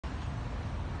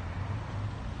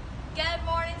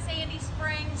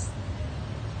Springs.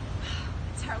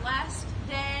 It's our last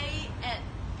day at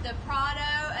the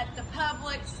Prado, at the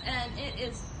Publix, and it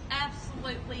is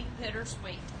absolutely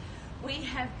bittersweet. We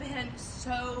have been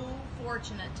so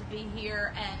fortunate to be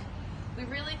here, and we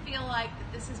really feel like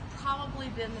that this has probably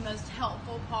been the most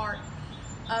helpful part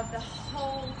of the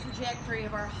whole trajectory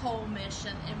of our whole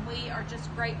mission, and we are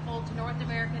just grateful to North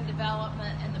American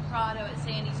Development and the Prado at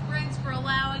Sandy Springs for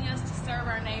allowing us to serve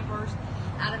our neighbors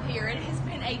out of here. It has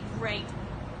been a great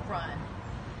run.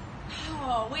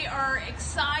 Oh, we are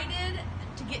excited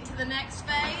to get to the next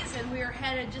phase, and we are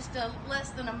headed just less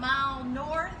than a mile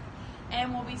north,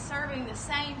 and we'll be serving the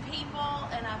same people,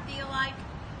 and I feel like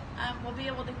we'll be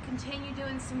able to continue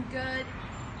doing some good.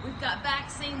 We've got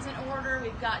vaccines in order,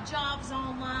 we've got jobs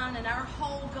online, and our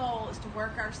whole goal is to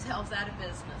work ourselves out of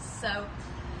business. So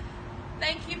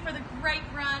thank you for the great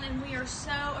run, and we are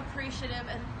so appreciative,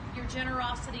 and your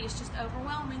generosity is just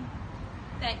overwhelming.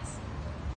 Thanks.